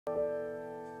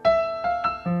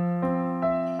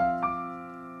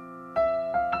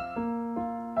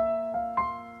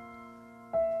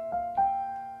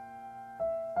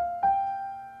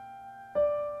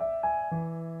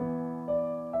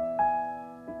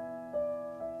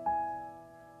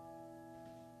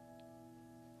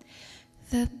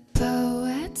The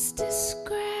poet's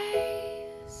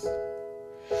disgrace.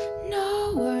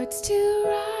 No words to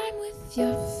rhyme with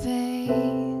your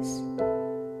face.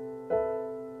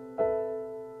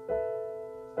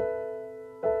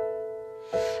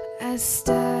 I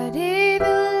study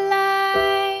the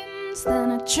lines,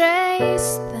 then I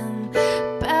trace them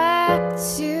back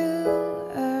to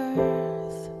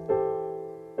earth.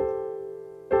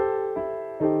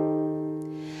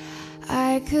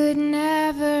 I could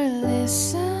never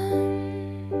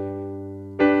listen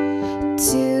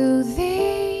to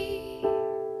the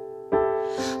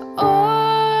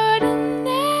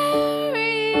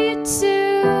ordinary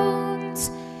tunes.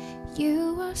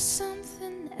 You are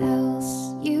something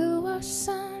else. You are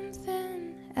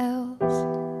something else.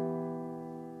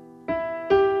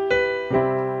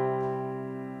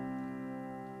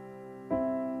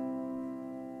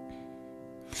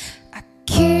 I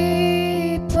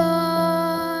keep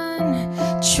on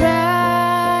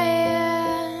trying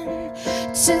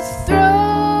to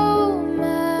throw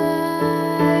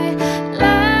my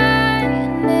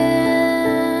line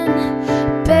in,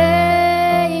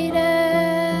 baited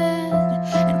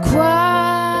and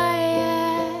quiet,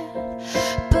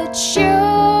 but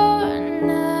you're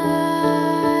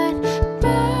not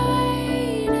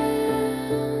biting.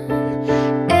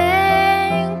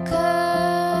 Anchors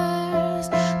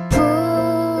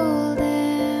pulled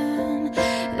in,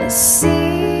 the seas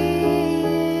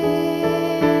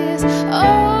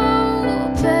open,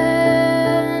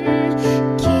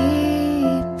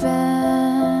 keeping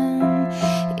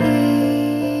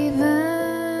even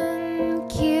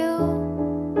keel.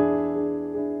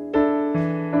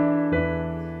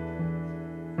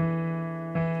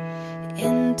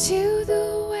 Into the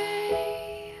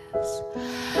waves,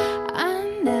 I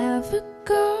never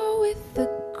go with the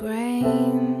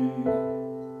grain.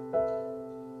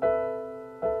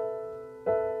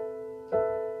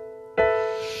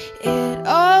 It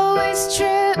always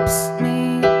trips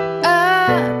me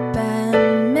up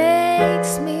and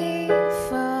makes me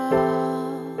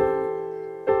fall.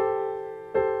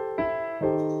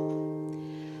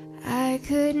 I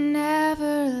could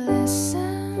never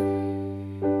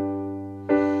listen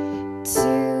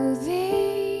to the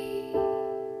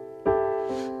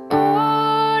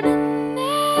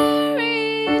ordinary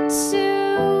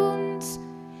tunes.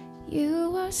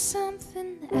 You are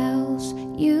something else.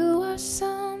 You are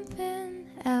something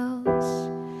else.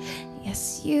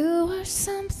 Yes, you are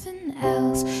something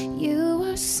else. You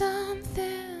are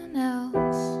something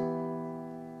else.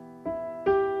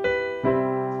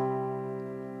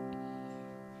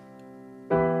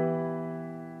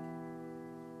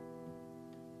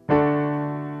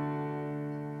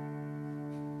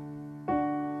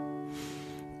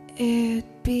 It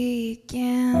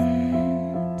begins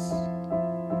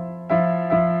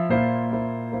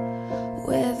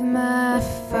with my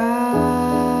father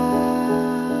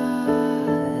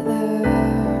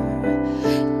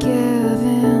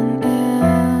giving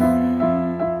in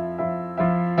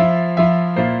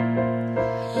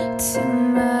to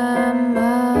my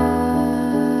mother,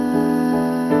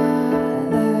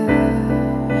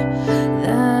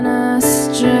 then a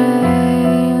stranger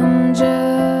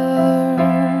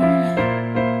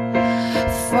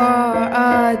for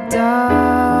a daughter.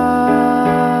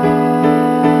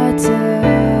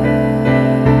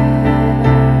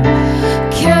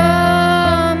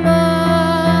 Come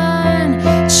on,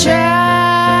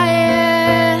 try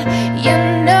it. You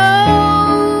know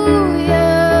you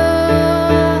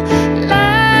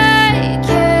like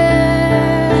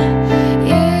it.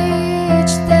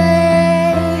 Each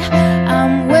day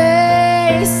I'm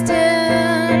wasting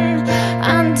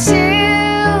until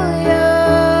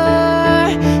you're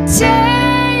tasting.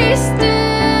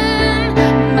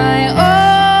 My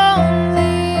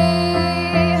only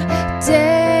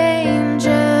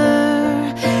danger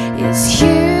is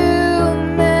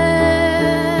human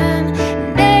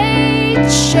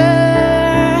nature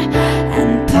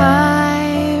and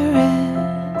pirates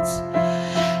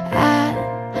at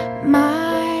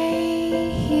my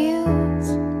heels.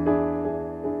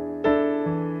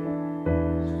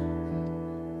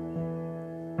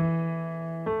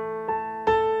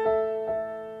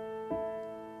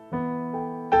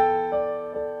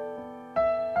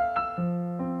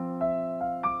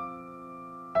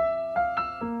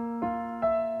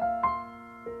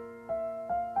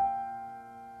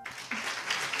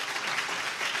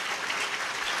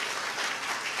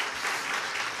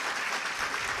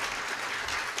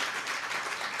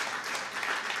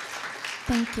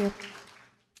 Thank you.